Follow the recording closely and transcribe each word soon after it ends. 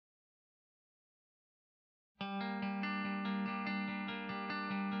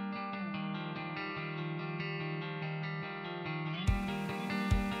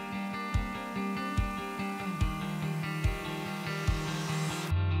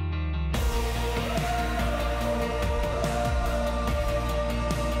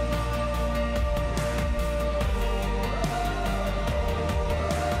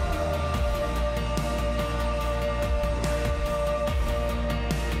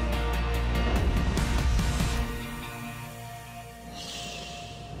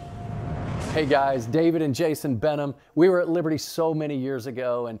Hey guys, David and Jason Benham. We were at Liberty so many years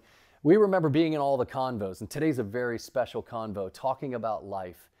ago, and we remember being in all the convos, and today's a very special convo talking about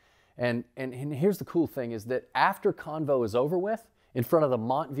life. And here's the cool thing is that after convo is over with, in front of the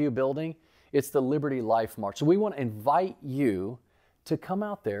Montview building, it's the Liberty Life March. So we want to invite you to come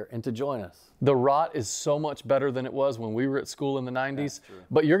out there and to join us. The rot is so much better than it was when we were at school in the 90s,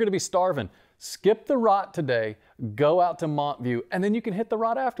 but you're going to be starving. Skip the rot today, go out to Montview, and then you can hit the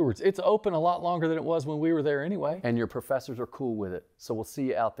rot afterwards. It's open a lot longer than it was when we were there anyway, and your professors are cool with it. So we'll see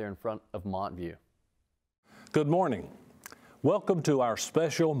you out there in front of Montview. Good morning. Welcome to our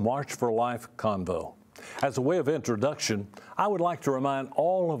special March for Life Convo. As a way of introduction, I would like to remind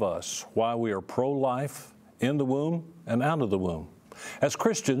all of us why we are pro-life in the womb and out of the womb. As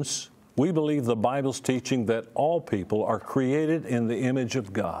Christians, we believe the Bible's teaching that all people are created in the image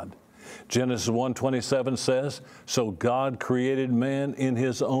of God. Genesis 1:27 says, "So God created man in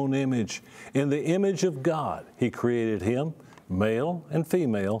his own image. In the image of God, he created him, male and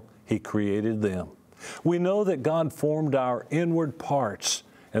female, he created them." We know that God formed our inward parts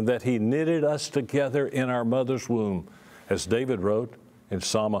and that he knitted us together in our mother's womb, as David wrote in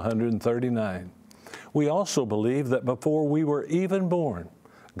Psalm 139. We also believe that before we were even born,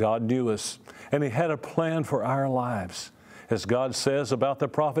 God knew us and he had a plan for our lives. As God says about the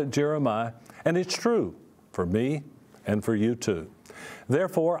prophet Jeremiah, and it's true for me and for you too.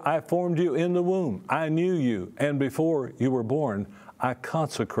 "Therefore, I formed you in the womb. I knew you, and before you were born, I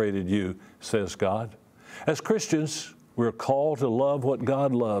consecrated you," says God. As Christians, we're called to love what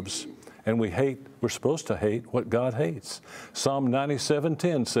God loves, and we're supposed to hate what God hates. Psalm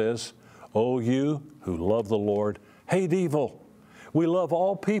 97:10 says, "O you who love the Lord, hate evil." We love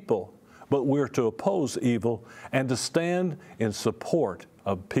all people, but we're to oppose evil and to stand in support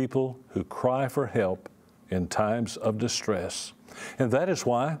of people who cry for help in times of distress. And that is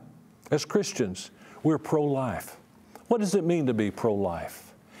why, as Christians, we're pro-life. What does it mean to be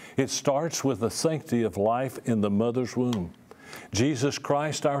pro-life? It starts with the sanctity of life in the mother's womb. Jesus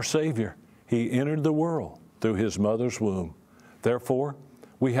Christ, our Savior, he entered the world through his mother's womb. Therefore,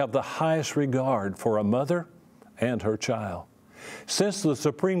 we have the highest regard for a mother and her child. Since the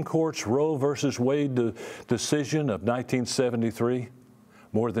Supreme Court's Roe v. Wade decision of 1973,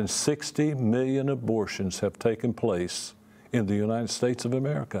 more than 60 million abortions have taken place in the United States of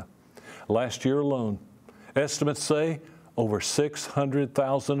America. Last year alone, estimates say over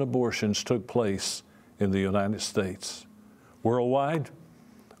 600,000 abortions took place in the United States. Worldwide,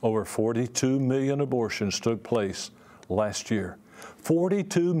 over 42 million abortions took place last year.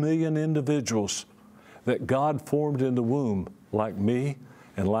 42 million individuals that God formed in the womb, like me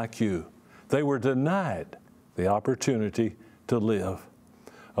and like you. They were denied the opportunity to live.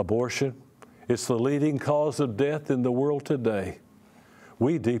 Abortion is the leading cause of death in the world today.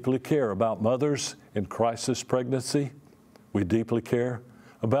 We deeply care about mothers in crisis pregnancy. We deeply care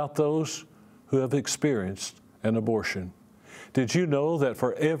about those who have experienced an abortion. Did you know that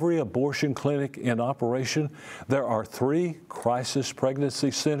for every abortion clinic in operation, there are 3 crisis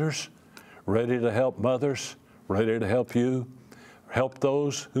pregnancy centers ready to help mothers, ready to help you, help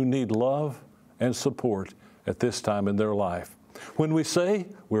those who need love and support at this time in their life? When we say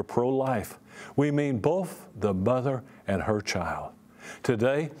we're pro-life, we mean both the mother and her child.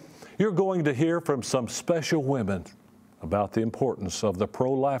 Today, you're going to hear from some special women about the importance of the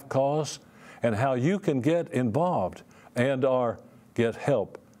pro-life cause and how you can get involved and/or get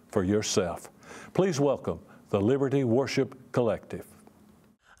help for yourself. Please welcome the Liberty Worship Collective.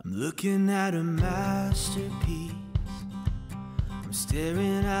 I'm looking at a masterpiece. I'm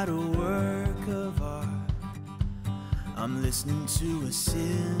staring at a work of art. I'm listening to a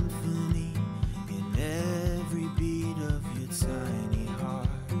symphony in every beat of your tiny heart.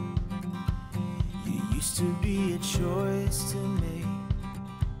 You used to be a choice to make,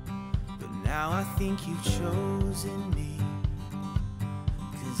 but now I think you've chosen me.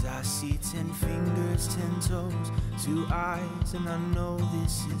 'Cause I see 10 fingers, 10 toes, 2 eyes, and I know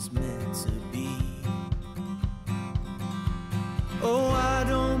this is meant to be. Oh, I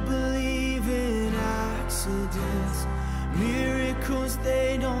don't believe in accidents. Miracles,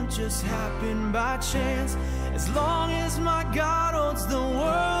 they don't just happen by chance. As long as my God holds the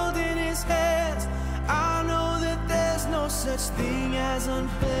world in his hands, I know that there's no such thing as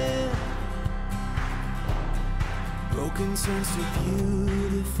unfair. Broken turns to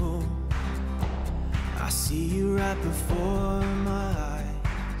beautiful. I see you right before my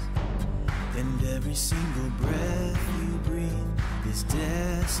eyes. And every single breath you breathe is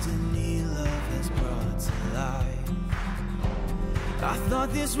destiny love has brought to life. I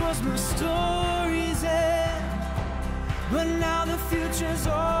thought this was my story's end, but now the future's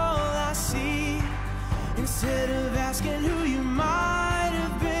all I see. Instead of asking who you might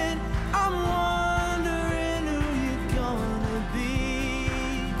have been, I'm wondering who you're gonna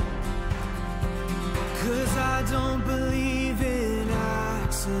be. 'Cause I don't believe in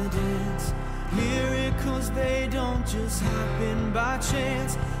accidents. Miracles, they don't just happen by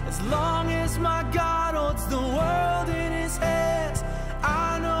chance. As long as my God holds the world in his hands,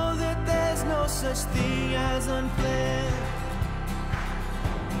 I know that there's no such thing as unplanned.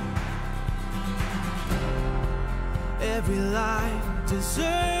 Every life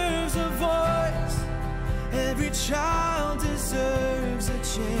deserves a voice. Every child deserves a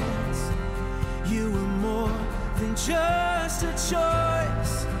chance. You were more than just a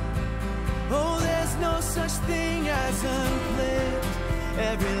choice. Oh, there's no such thing as unplanned.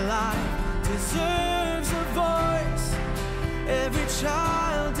 Every life deserves a voice. Every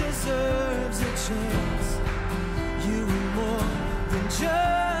child deserves a chance. You were more than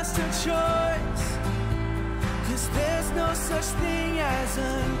just a choice. 'Cause there's no such thing as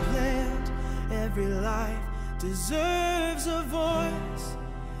unplanned. Every life deserves a voice.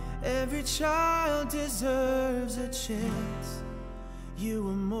 Every child deserves a chance. You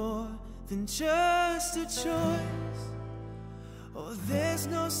were more than just a choice. Oh, there's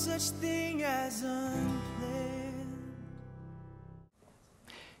no such thing as unplanned.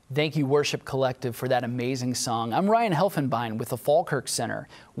 Thank you, Worship Collective, for that amazing song. I'm Ryan Helfenbein with the Falkirk Center.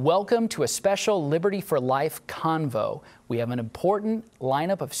 Welcome to a special Liberty for Life Convo. We have an important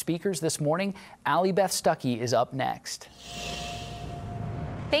lineup of speakers this morning. Allie Beth Stuckey is up next.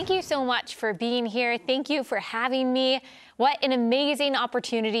 Thank you so much for being here. Thank you for having me. What an amazing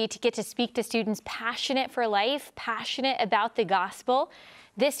opportunity to get to speak to students passionate for life, passionate about the gospel.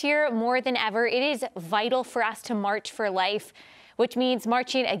 This year, more than ever, it is vital for us to march for life, which means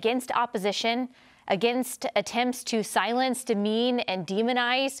marching against opposition, against attempts to silence, demean, and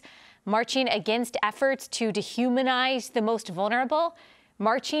demonize, marching against efforts to dehumanize the most vulnerable,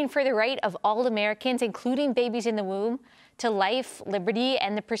 marching for the right of all Americans, including babies in the womb, to life, liberty,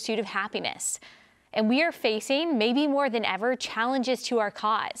 and the pursuit of happiness. And we are facing, maybe more than ever, challenges to our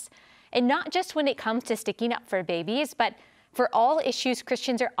cause. And not just when it comes to sticking up for babies, but for all issues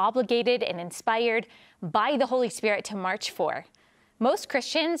Christians are obligated and inspired by the Holy Spirit to march for. Most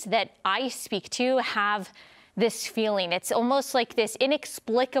Christians that I speak to have this feeling. It's almost like this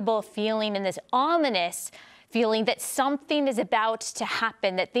inexplicable feeling and this ominous feeling that something is about to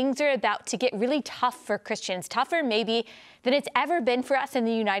happen, that things are about to get really tough for Christians, tougher maybe than it's ever been for us in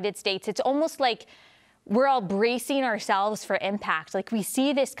the United States. It's almost like we're all bracing ourselves for impact. Like we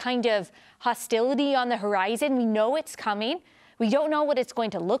see this kind of hostility on the horizon. We know it's coming. We don't know what it's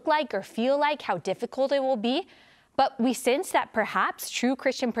going to look like or feel like, how difficult it will be. But we sense that perhaps true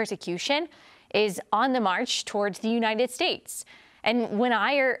Christian persecution is on the march towards the United States. And when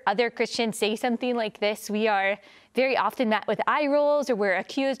I or other Christians say something like this, we are very often met with eye rolls, or we're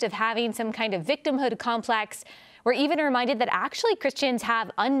accused of having some kind of victimhood complex. We're even reminded that actually Christians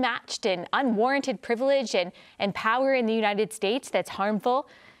have unmatched and unwarranted privilege and power in the United States that's harmful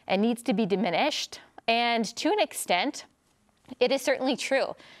and needs to be diminished. And to an extent, it is certainly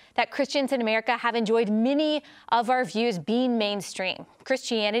true that Christians in America have enjoyed many of our views being mainstream.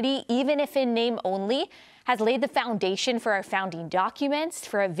 Christianity, even if in name only, has laid the foundation for our founding documents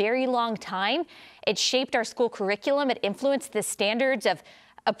for a very long time. It shaped our school curriculum. It influenced the standards of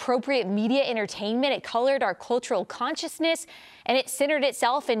appropriate media entertainment. It colored our cultural consciousness, and it centered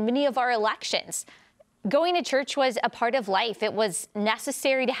itself in many of our elections. Going to church was a part of life. It was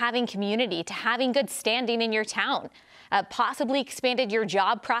necessary to having community, to having good standing in your town. Possibly expanded your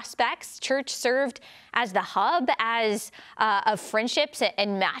job prospects. Church served as the hub of friendships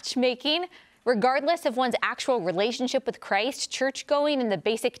and matchmaking. Regardless of one's actual relationship with Christ, church-going and the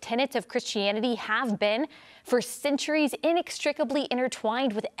basic tenets of Christianity have been, for centuries, inextricably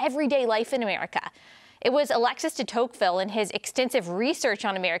intertwined with everyday life in America. It was Alexis de Tocqueville, in his extensive research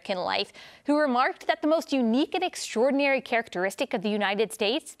on American life, who remarked that the most unique and extraordinary characteristic of the United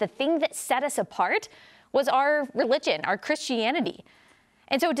States, the thing that set us apart, was our religion, our Christianity.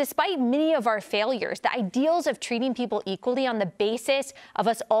 And so despite many of our failures, the ideals of treating people equally on the basis of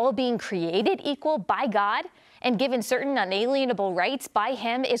us all being created equal by God and given certain unalienable rights by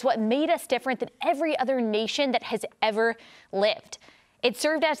Him is what made us different than every other nation that has ever lived. It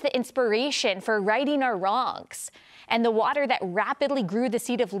served as the inspiration for righting our wrongs and the water that rapidly grew the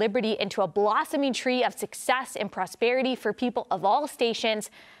seed of liberty into a blossoming tree of success and prosperity for people of all stations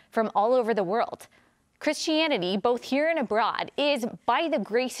from all over the world. Christianity, both here and abroad, is, by the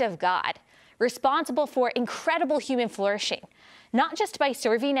grace of God, responsible for incredible human flourishing, not just by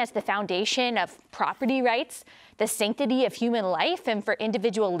serving as the foundation of property rights, the sanctity of human life, and for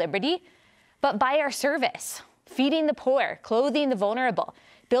individual liberty, but by our service, feeding the poor, clothing the vulnerable,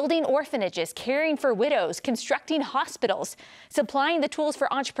 building orphanages, caring for widows, constructing hospitals, supplying the tools for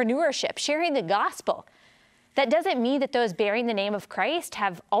entrepreneurship, sharing the gospel. That doesn't mean that those bearing the name of Christ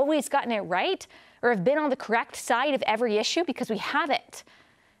have always gotten it right or have been on the correct side of every issue, because we haven't.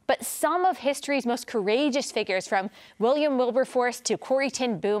 But some of history's most courageous figures, from William Wilberforce to Corrie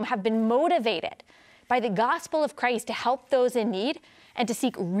ten Boom, have been motivated by the gospel of Christ to help those in need and to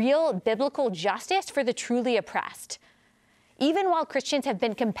seek real biblical justice for the truly oppressed. Even while Christians have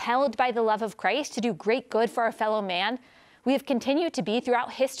been compelled by the love of Christ to do great good for our fellow man, we have continued to be,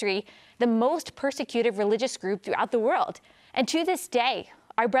 throughout history, the most persecuted religious group throughout the world. And to this day,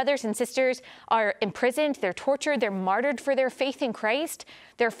 our brothers and sisters are imprisoned, they're tortured, they're martyred for their faith in Christ.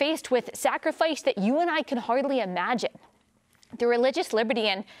 They're faced with sacrifice that you and I can hardly imagine. The religious liberty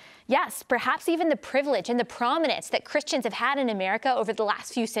and, yes, perhaps even the privilege and the prominence that Christians have had in America over the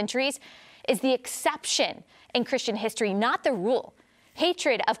last few centuries is the exception in Christian history, not the rule.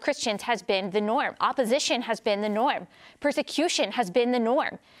 Hatred of Christians has been the norm. Opposition has been the norm. Persecution has been the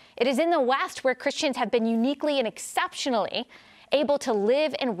norm. It is in the West where Christians have been uniquely and exceptionally able to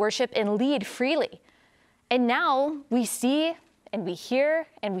live and worship and lead freely. And now we see and we hear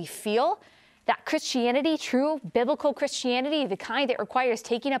and we feel that Christianity, true biblical Christianity, the kind that requires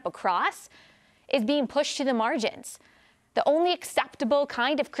taking up a cross, is being pushed to the margins. The only acceptable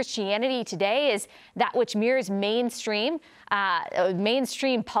kind of Christianity today is that which mirrors mainstream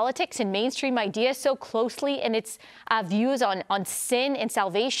politics and mainstream ideas so closely in its views on sin and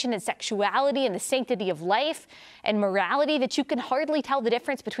salvation and sexuality and the sanctity of life and morality that you can hardly tell the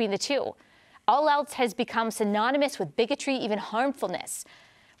difference between the two. All else has become synonymous with bigotry, even harmfulness.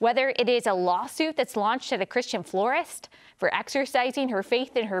 Whether it is a lawsuit that's launched at a Christian florist for exercising her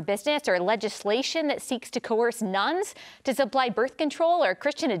faith in her business, or legislation that seeks to coerce nuns to supply birth control, or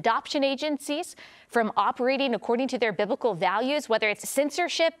Christian adoption agencies from operating according to their biblical values, whether it's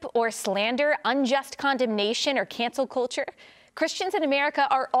censorship or slander, unjust condemnation, or cancel culture, Christians in America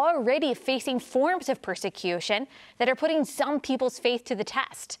are already facing forms of persecution that are putting some people's faith to the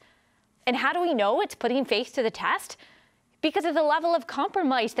test. And how do we know it's putting faith to the test? Because of the level of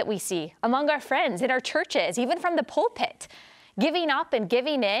compromise that we see among our friends in our churches, even from the pulpit, giving up and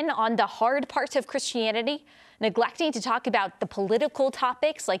giving in on the hard parts of Christianity, neglecting to talk about the political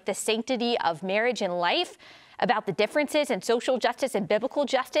topics like the sanctity of marriage and life, about the differences in social justice and biblical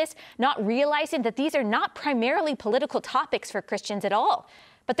justice, not realizing that these are not primarily political topics for Christians at all,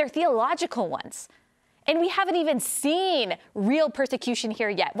 but they're theological ones. And we haven't even seen real persecution here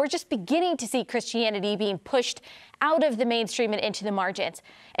yet. We're just beginning to see Christianity being pushed out of the mainstream and into the margins.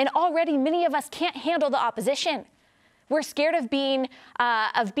 And already many of us can't handle the opposition. We're scared of being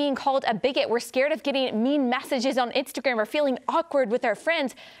called a bigot. We're scared of getting mean messages on Instagram, or feeling awkward with our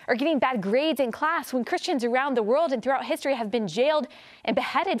friends, or getting bad grades in class, when Christians around the world and throughout history have been jailed and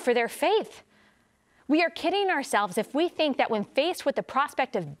beheaded for their faith. We are kidding ourselves if we think that when faced with the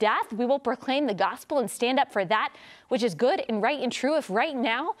prospect of death, we will proclaim the gospel and stand up for that which is good and right and true, if right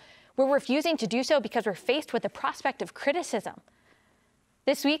now we're refusing to do so because we're faced with the prospect of criticism.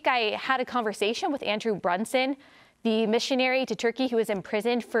 This week, I had a conversation with Andrew Brunson, the missionary to Turkey who was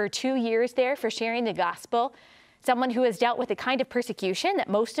imprisoned for 2 years there for sharing the gospel, someone who has dealt with the kind of persecution that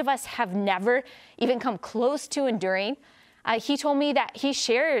most of us have never even come close to enduring. He told me that he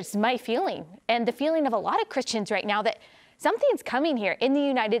shares my feeling and the feeling of a lot of Christians right now that something's coming here in the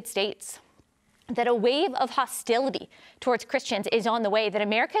United States, that a wave of hostility towards Christians is on the way, that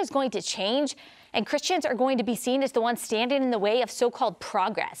America is going to change and Christians are going to be seen as the ones standing in the way of so-called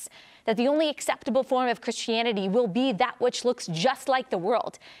progress, that the only acceptable form of Christianity will be that which looks just like the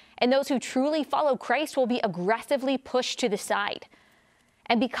world, and those who truly follow Christ will be aggressively pushed to the side.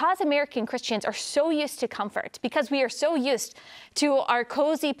 And because American Christians are so used to comfort, because we are so used to our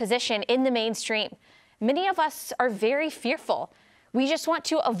cozy position in the mainstream, many of us are very fearful. We just want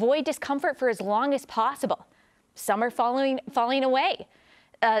to avoid discomfort for as long as possible. Some are falling away.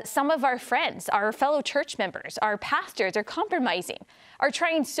 Some of our friends, our fellow church members, our pastors are compromising, are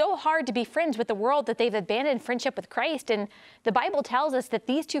trying so hard to be friends with the world that they've abandoned friendship with Christ. And the Bible tells us that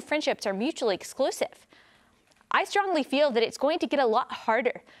these two friendships are mutually exclusive. I strongly feel that it's going to get a lot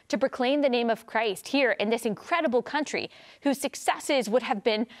harder to proclaim the name of Christ here in this incredible country whose successes would have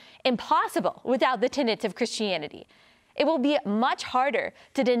been impossible without the tenets of Christianity. It will be much harder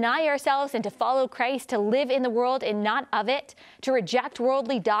to deny ourselves and to follow Christ, to live in the world and not of it, to reject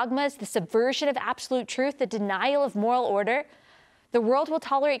worldly dogmas, the subversion of absolute truth, the denial of moral order. The world will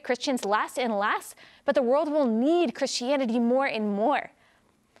tolerate Christians less and less, but the world will need Christianity more and more.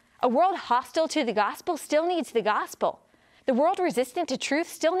 A world hostile to the gospel still needs the gospel. The world resistant to truth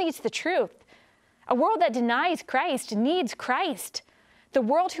still needs the truth. A world that denies Christ needs Christ. The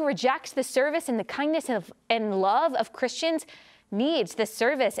world who rejects the service and the kindness and love of Christians needs the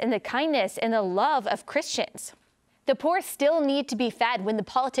service and the kindness and the love of Christians. The poor still need to be fed when the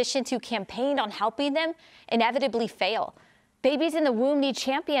politicians who campaigned on helping them inevitably fail. Babies in the womb need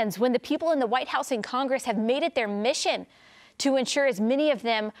champions when the people in the White House and Congress have made it their mission to ensure as many of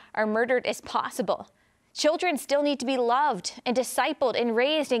them are murdered as possible. Children still need to be loved and discipled and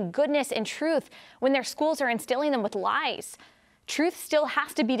raised in goodness and truth when their schools are instilling them with lies. Truth still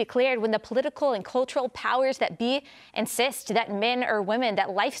has to be declared when the political and cultural powers that be insist that men or women,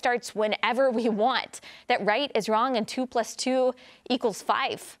 that life starts whenever we want, that right is wrong and 2 + 2 =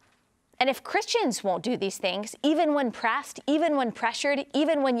 5. And if Christians won't do these things, even when pressed, even when pressured,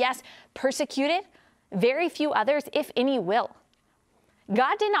 even when, yes, persecuted, very few others, if any, will.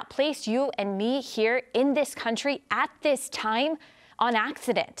 God did not place you and me here in this country at this time on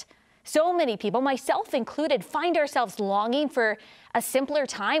accident. So many people, myself included, find ourselves longing for a simpler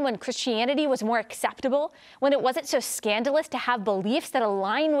time when Christianity was more acceptable, when it wasn't so scandalous to have beliefs that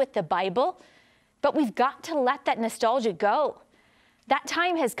align with the Bible. But we've got to let that nostalgia go. That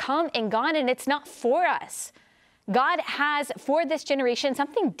time has come and gone, and it's not for us. God has, for this generation,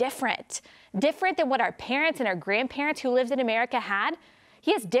 something different than what our parents and our grandparents who lived in America had.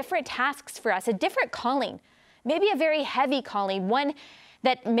 He has different tasks for us, a different calling, maybe a very heavy calling, one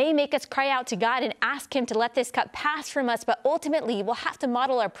that may make us cry out to God and ask him to let this cup pass from us, but ultimately we'll have to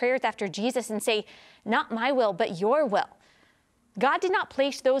model our prayers after Jesus and say, not my will, but your will. God did not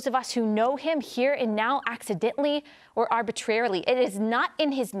place those of us who know him here and now accidentally or arbitrarily. It is not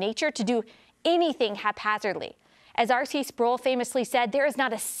in his nature to do anything haphazardly. As R.C. Sproul famously said, there is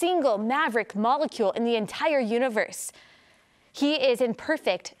not a single maverick molecule in the entire universe. He is in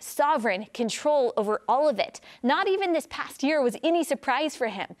perfect, sovereign control over all of it. Not even this past year was any surprise for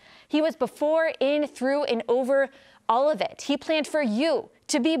him. He was before, in, through, and over all of it. He planned for you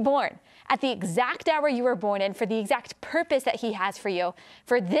to be born at the exact hour you were born in, for the exact purpose that he has for you,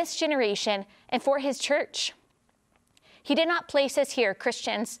 for this generation, and for his church. He did not place us here,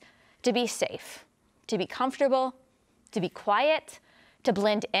 Christians, to be safe, to be comfortable, to be quiet, to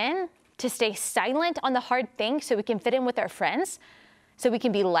blend in, to stay silent on the hard things so we can fit in with our friends, so we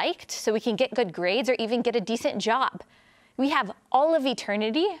can be liked, so we can get good grades or even get a decent job. We have all of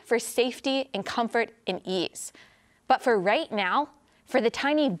eternity for safety and comfort and ease. But for right now, for the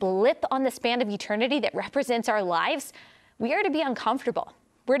tiny blip on the span of eternity that represents our lives, we are to be uncomfortable.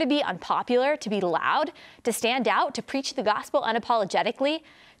 We're to be unpopular, to be loud, to stand out, to preach the gospel unapologetically,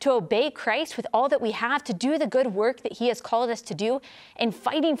 to obey Christ with all that we have, to do the good work that he has called us to do, in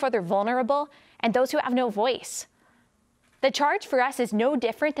fighting for the vulnerable and those who have no voice. The charge for us is no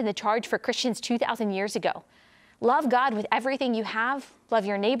different than the charge for Christians 2,000 years ago. Love God with everything you have, love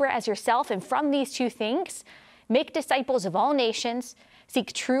your neighbor as yourself, and from these two things, make disciples of all nations,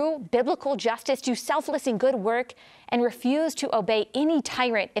 seek true biblical justice, do selfless and good work, and refuse to obey any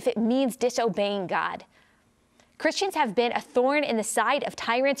tyrant if it means disobeying God. Christians have been a thorn in the side of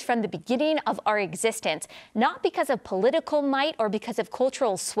tyrants from the beginning of our existence, not because of political might or because of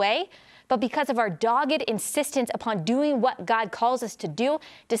cultural sway, but because of our dogged insistence upon doing what God calls us to do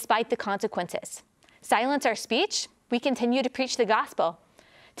despite the consequences. Silence our speech, we continue to preach the gospel.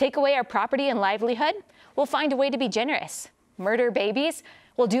 Take away our property and livelihood, we'll find a way to be generous. Murder babies,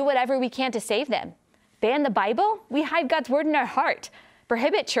 we'll do whatever we can to save them. Ban the Bible, we hide God's word in our heart.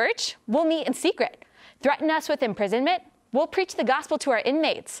 Prohibit church, we'll meet in secret. Threaten us with imprisonment, we'll preach the gospel to our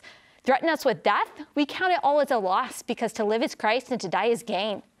inmates. Threaten us with death, we count it all as a loss because to live is Christ and to die is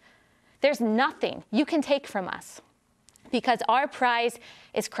gain. There's nothing you can take from us because our prize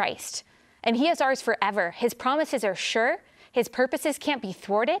is Christ and he is ours forever. His promises are sure. His purposes can't be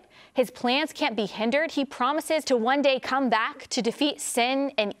thwarted. His plans can't be hindered. He promises to one day come back to defeat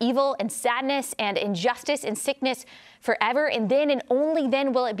sin and evil and sadness and injustice and sickness forever. And then and only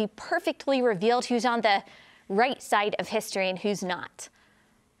then will it be perfectly revealed who's on the right side of history and who's not.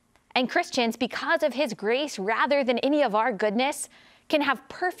 And Christians, because of his grace rather than any of our goodness, can have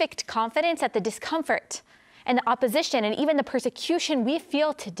perfect confidence that the discomfort and the opposition and even the persecution we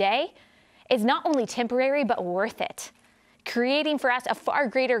feel today is not only temporary but worth it, creating for us a far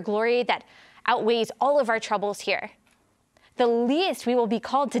greater glory that outweighs all of our troubles here. The least we will be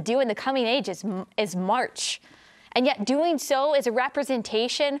called to do in the coming age is march. And yet doing so is a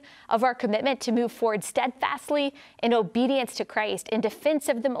representation of our commitment to move forward steadfastly in obedience to Christ, in defense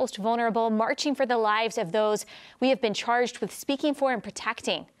of the most vulnerable, marching for the lives of those we have been charged with speaking for and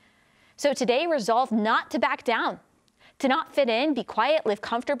protecting. So today, resolve not to back down, to not fit in, be quiet, live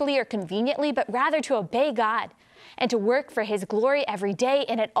comfortably or conveniently, but rather to obey God and to work for His glory every day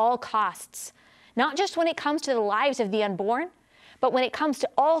and at all costs. Not just when it comes to the lives of the unborn, but when it comes to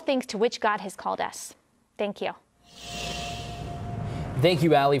all things to which God has called us. Thank you. Thank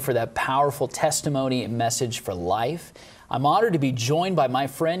you, Allie, for that powerful testimony and message for life. I'm honored to be joined by my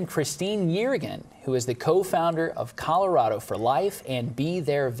friend Christine Yeargin, who is the co-founder of Colorado for Life and Be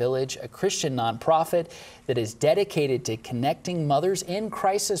Their Village, a Christian nonprofit that is dedicated to connecting mothers in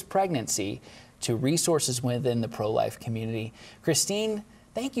crisis pregnancy to resources within the pro-life community. Christine,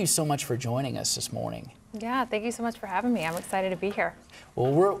 thank you so much for joining us this morning. Yeah, thank you so much for having me. I'm excited to be here.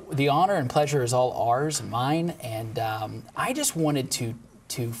 Well, the honor and pleasure is all ours and mine, and I just wanted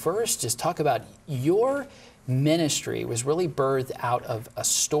to first just talk about your ministry was really birthed out of a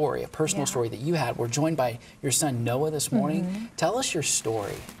story, a personal story that you had. We're joined by your son Noah this morning. Tell us your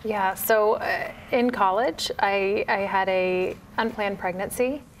story. Yeah, so in college, I had a unplanned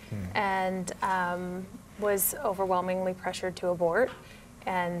pregnancy and was overwhelmingly pressured to abort,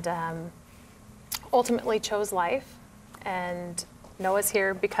 and ultimately chose life. And Noah's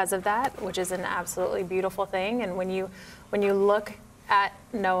here because of that, which is an absolutely beautiful thing. And when you look at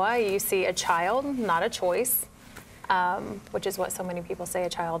Noah, you see a child, not a choice, which is what so many people say a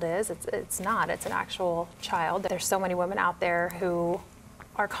child is. It's not. It's an actual child. There's so many women out there who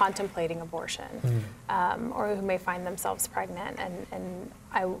are contemplating abortion or who may find themselves pregnant. And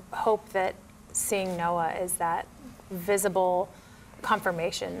I hope that seeing Noah is that visible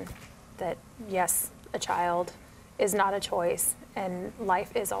confirmation that, yes, a child is not a choice and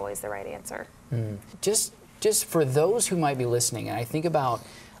life is always the right answer. Just for those who might be listening, and I think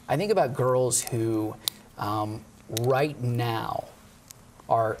about girls who right now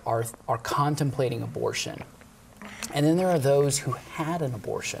are contemplating abortion, and then there are those who had an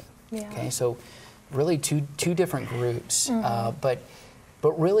abortion. Okay, so really two different groups, but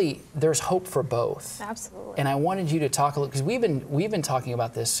really there's hope for both. Absolutely. And I wanted you to talk a little, because we've been talking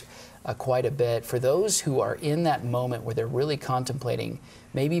about this quite a bit. For those who are in that moment where they're really contemplating,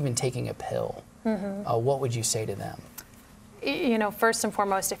 maybe even taking a pill, what would you say to them? You know, first and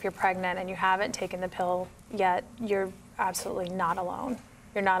foremost, if you're pregnant and you haven't taken the pill yet, you're absolutely not alone.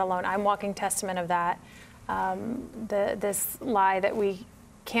 You're not alone. I'm walking testament of that. This lie that we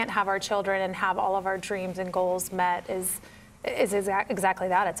can't have our children and have all of our dreams and goals met is exactly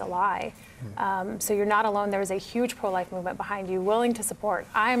that. It's a lie. So you're not alone. There is a huge pro-life movement behind you, willing to support.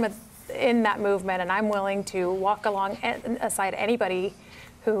 I'm in that movement, and I'm willing to walk alongside anybody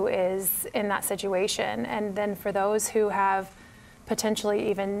who is in that situation. And then for those who have potentially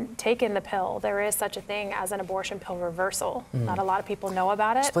even taken the pill, there is such a thing as an abortion pill reversal. Not a lot of people know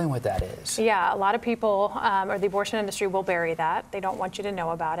about it. Explain what that is. Yeah, a lot of people, or the abortion industry will bury that. They don't want you to know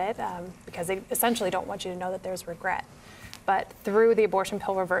about it because they essentially don't want you to know that there's regret. But through the abortion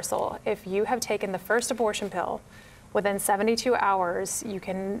pill reversal, if you have taken the first abortion pill, within 72 hours, you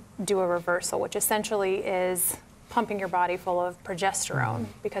can do a reversal, which essentially is pumping your body full of progesterone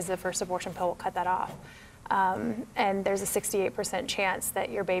because the first abortion pill will cut that off. And there's a 68% chance that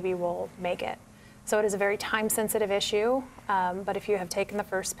your baby will make it. So it is a very time-sensitive issue, but if you have taken the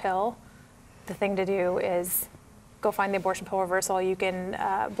first pill, the thing to do is go find the abortion pill reversal. You can,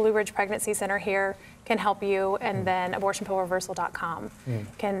 Blue Ridge Pregnancy Center here can help you, and then abortionpillreversal.com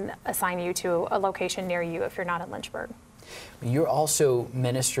can assign you to a location near you if you're not in Lynchburg. You're also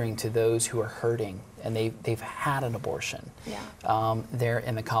ministering to those who are hurting and they've had an abortion. There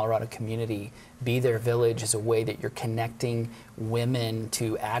in the Colorado community, Be Their Village is a way that you're connecting women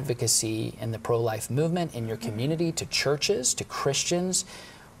to advocacy in the pro-life movement in your community, to churches, to Christians.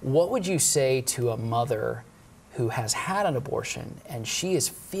 What would you say to a mother who has had an abortion and she is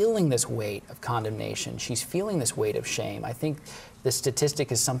feeling this weight of condemnation? She's feeling this weight of shame. I think the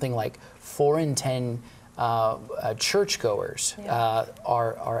statistic is something like 4 in 10 churchgoers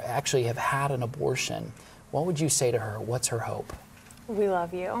are actually have had an abortion. What would you say to her? What's her hope? We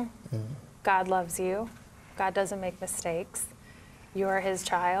love you. God loves you. God doesn't make mistakes. You are His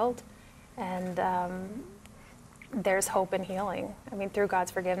child, and there's hope and healing. I mean, through God's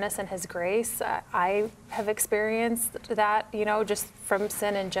forgiveness and His grace, I have experienced that, you know, just from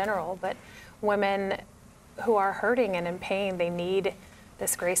sin in general. But women who are hurting and in pain, they need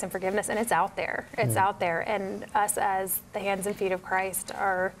this grace and forgiveness, and it's out there. It's out there, and us as the hands and feet of Christ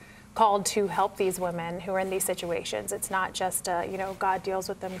are called to help these women who are in these situations. It's not just, you know, God deals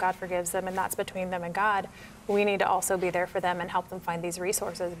with them, God forgives them, and that's between them and God. we need to also be there for them and help them find these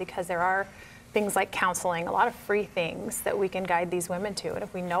resources, because there are things like counseling, a lot of free things that we can guide these women to. And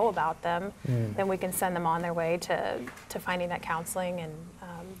if we know about them, then we can send them on their way to finding that counseling and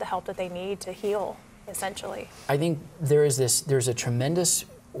the help that they need to heal, essentially. I think there's a tremendous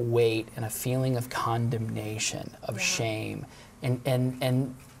weight and a feeling of condemnation, of shame.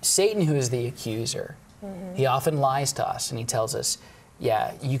 And Satan, who is the accuser, he often lies to us and he tells us,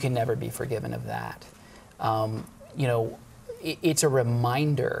 yeah, you can never be forgiven of that. You know, it's a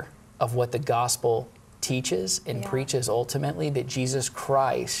reminder of what the gospel teaches and preaches ultimately, that Jesus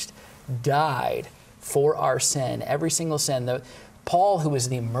Christ died for our sin, every single sin. Paul, who was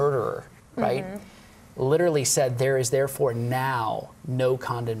the murderer, right, literally said, there is therefore now no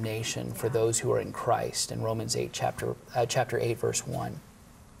condemnation for those who are in Christ, in Romans 8, chapter 8, verse 1.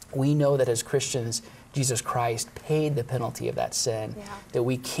 We know that as Christians, Jesus Christ paid the penalty of that sin, that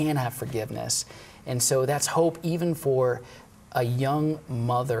we can have forgiveness. And so that's hope even for a young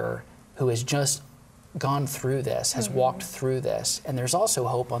mother who has just gone through this, has walked through this. And there's also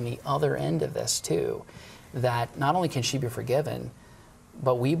hope on the other end of this too, that not only can she be forgiven,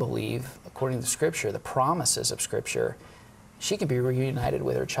 but we believe, according to Scripture, the promises of Scripture, she can be reunited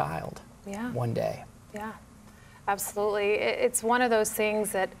with her child one day. Yeah, absolutely. It's one of those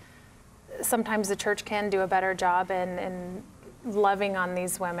things that sometimes the church can do a better job in loving on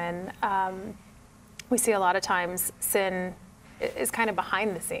these women. We see a lot of times sin is kind of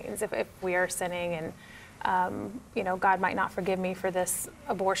behind the scenes. If we are sinning and you know, God might not forgive me for this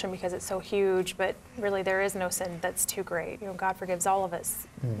abortion because it's so huge, but really there is no sin that's too great. You know, God forgives all of us,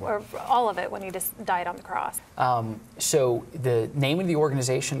 or all of it, when He just died on the cross. So the name of the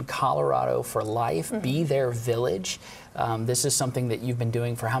organization, Colorado for Life, Be Their Village. This is something that you've been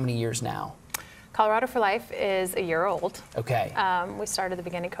doing for how many years now? Colorado for Life is a year old. Okay. We started at the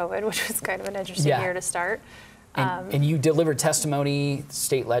beginning of COVID, which was kind of an interesting year to start. And you delivered testimony,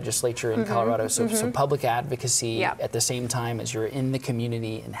 state legislature in Colorado, so public advocacy at the same time as you're in the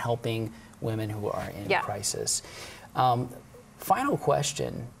community and helping women who are in crisis. Final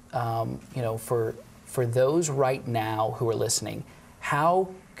question, you know, for those right now who are listening, how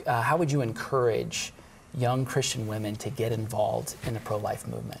would you encourage young Christian women to get involved in the pro-life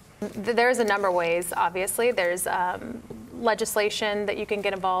movement? There's a number of ways, obviously. There's legislation that you can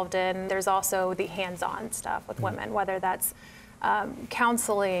get involved in. There's also the hands-on stuff with women, whether that's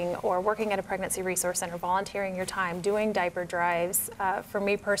counseling or working at a pregnancy resource center, volunteering your time, doing diaper drives. For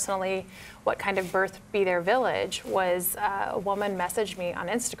me personally, what kind of birthed Be Their Village was a woman messaged me on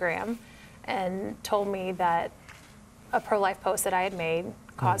Instagram and told me that a pro-life post that I had made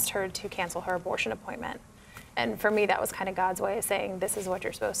caused her to cancel her abortion appointment. And for me, that was kind of God's way of saying, this is what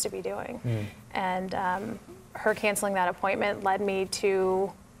you're supposed to be doing. And her canceling that appointment led me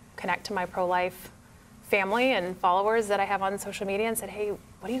to connect to my pro-life family and followers that I have on social media and said, hey,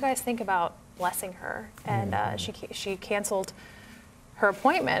 what do you guys think about blessing her? And she canceled her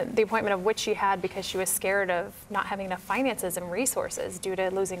appointment, the appointment of which she had because she was scared of not having enough finances and resources due to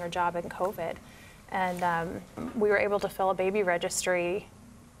losing her job in COVID. And we were able to fill a baby registry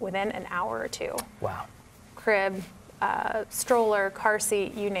within an hour or two. Wow. Crib, stroller, car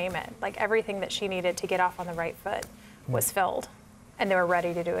seat, you name it. Like everything that she needed to get off on the right foot was filled, and they were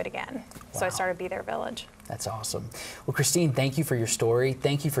ready to do it again. So I started Be Their Village. That's awesome. Well, Christine, thank you for your story.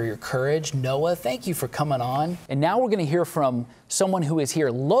 Thank you for your courage. Noah, thank you for coming on. And now we're going to hear from someone who is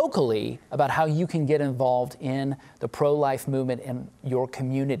here locally about how you can get involved in the pro-life movement in your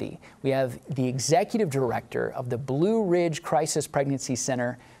community. We have the executive director of the Blue Ridge Crisis Pregnancy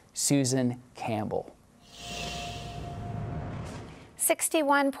Center, Susan Campbell.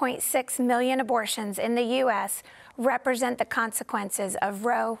 61.6 million abortions in the U.S. represent the consequences of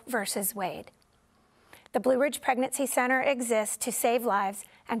Roe versus Wade. The Blue Ridge Pregnancy Center exists to save lives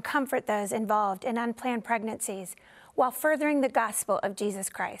and comfort those involved in unplanned pregnancies while furthering the gospel of Jesus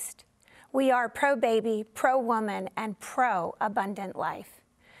Christ. We are pro-baby, pro-woman, and pro-abundant life.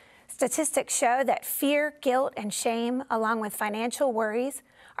 Statistics show that fear, guilt, and shame, along with financial worries,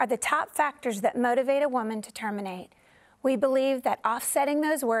 are the top factors that motivate a woman to terminate. We believe that offsetting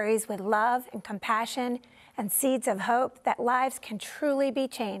those worries with love and compassion and seeds of hope, that lives can truly be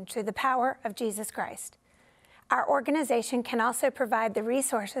changed through the power of Jesus Christ. Our organization can also provide the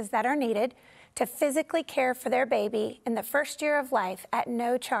resources that are needed to physically care for their baby in the first year of life at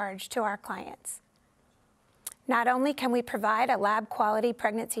no charge to our clients. Not only can we provide a lab-quality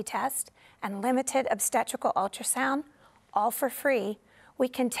pregnancy test and limited obstetrical ultrasound, all for free, we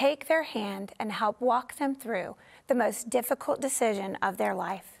can take their hand and help walk them through the most difficult decision of their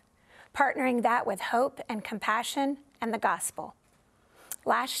life, partnering that with hope and compassion and the gospel.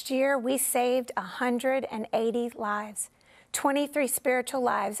 Last year, we saved 180 lives, 23 spiritual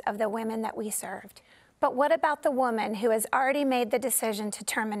lives of the women that we served. But what about the woman who has already made the decision to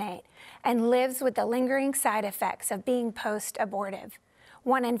terminate and lives with the lingering side effects of being post-abortive?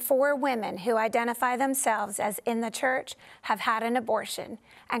 1 in 4 women who identify themselves as in the church have had an abortion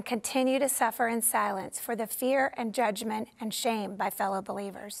and continue to suffer in silence for the fear and judgment and shame by fellow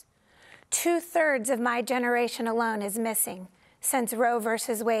believers. 2/3 of my generation alone is missing since Roe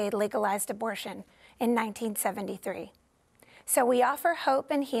versus Wade legalized abortion in 1973. So we offer hope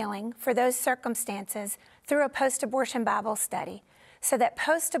and healing for those circumstances through a post-abortion Bible study so that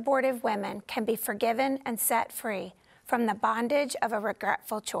post-abortive women can be forgiven and set free from the bondage of a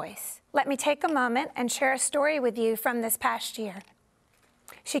regretful choice. Let me take a moment and share a story with you from this past year.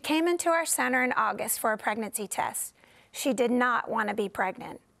 She came into our center in August for a pregnancy test. She did not want to be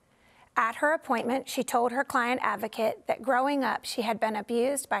pregnant. At her appointment, she told her client advocate that growing up, she had been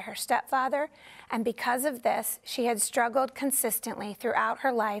abused by her stepfather, and because of this, she had struggled consistently throughout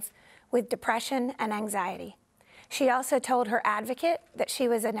her life with depression and anxiety. She also told her advocate that she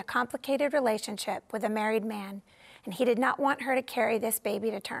was in a complicated relationship with a married man, and he did not want her to carry this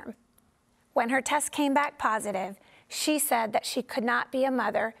baby to term. When her test came back positive, she said that she could not be a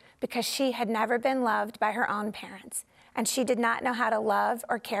mother because she had never been loved by her own parents, and she did not know how to love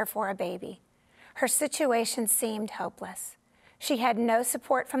or care for a baby. Her situation seemed hopeless. She had no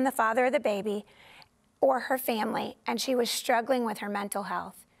support from the father of the baby or her family, and she was struggling with her mental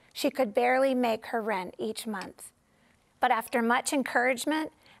health. She could barely make her rent each month. But after much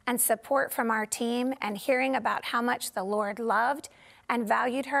encouragement and support from our team and hearing about how much the Lord loved and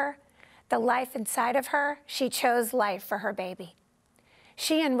valued her, the life inside of her, she chose life for her baby.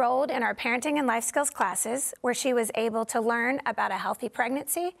 She enrolled in our parenting and life skills classes where she was able to learn about a healthy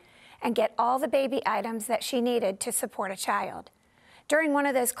pregnancy and get all the baby items that she needed to support a child. During one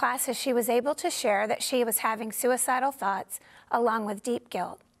of those classes, she was able to share that she was having suicidal thoughts along with deep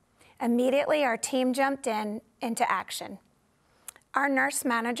guilt. Immediately, our team jumped into action. Our nurse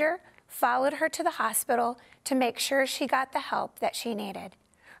manager followed her to the hospital to make sure she got the help that she needed.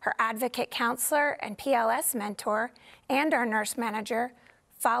 Her advocate counselor and PLS mentor and our nurse manager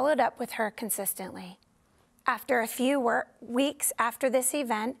followed up with her consistently. After a few weeks after this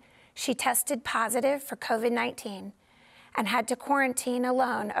event, she tested positive for COVID-19 and had to quarantine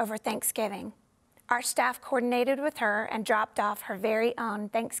alone over Thanksgiving. Our staff coordinated with her and dropped off her very own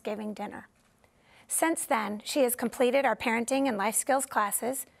Thanksgiving dinner. Since then, she has completed our parenting and life skills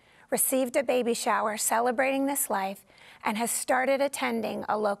classes, received a baby shower celebrating this life, and has started attending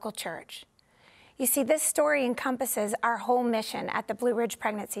a local church. You see, this story encompasses our whole mission at the Blue Ridge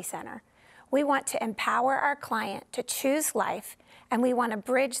Pregnancy Center. We want to empower our client to choose life, and we want to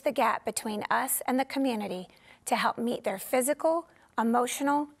bridge the gap between us and the community to help meet their physical,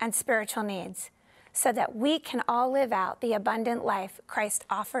 emotional, and spiritual needs so that we can all live out the abundant life Christ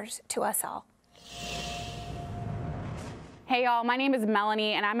offers to us all. Hey y'all, my name is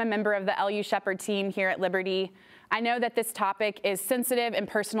Melanie and I'm a member of the LU Shepherd team here at Liberty. I know that this topic is sensitive and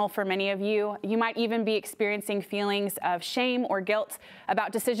personal for many of you. You might even be experiencing feelings of shame or guilt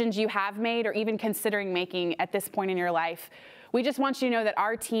about decisions you have made or even considering making at this point in your life. We just want you to know that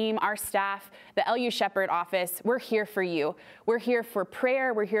our team, our staff, the LU Shepherd office, we're here for you. We're here for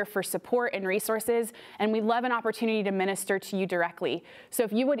prayer, we're here for support and resources, and we love an opportunity to minister to you directly. So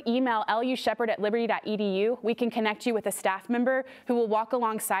if you would email lushepard@liberty.edu, we can connect you with a staff member who will walk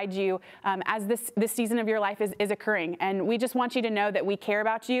alongside you as this season of your life is occurring. And we just want you to know that we care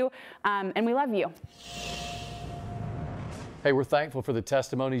about you and we love you. Hey, we're thankful for the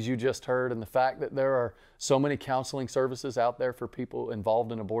testimonies you just heard and the fact that there are so many counseling services out there for people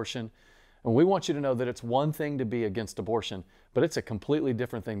involved in abortion. And we want you to know that it's one thing to be against abortion, but it's a completely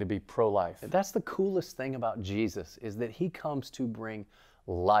different thing to be pro-life. That's the coolest thing about Jesus, is that he comes to bring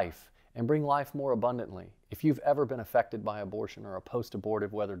life and bring life more abundantly. If you've ever been affected by abortion or a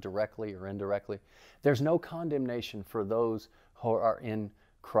post-abortive, whether directly or indirectly, there's no condemnation for those who are in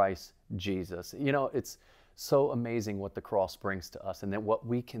Christ Jesus. You know, it's so amazing what the cross brings to us and then what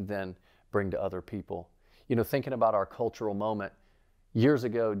we can then bring to other people. You know, thinking about our cultural moment, years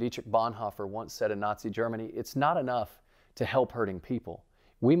ago, Dietrich Bonhoeffer once said in Nazi Germany, it's not enough to help hurting people.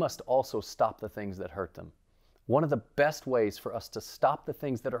 We must also stop the things that hurt them. One of the best ways for us to stop the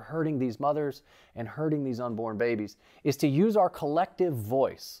things that are hurting these mothers and hurting these unborn babies is to use our collective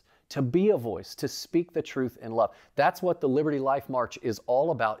voice, to be a voice, to speak the truth in love. That's what the Liberty Life March is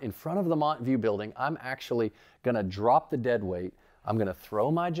all about. In front of the Montview building, I'm actually going to drop the dead weight. I'm going to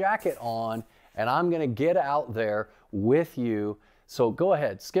throw my jacket on, and I'm going to get out there with you. So go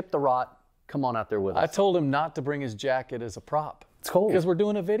ahead, skip the rot. Come on out there with us. I told him not to bring his jacket as a prop. It's cold. Because we're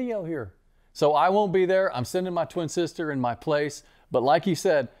doing a video here. So I won't be there. I'm sending my twin sister in my place. But like you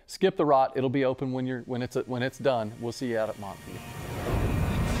said, skip the rot. It'll be open when it's done. We'll see you out at Montview.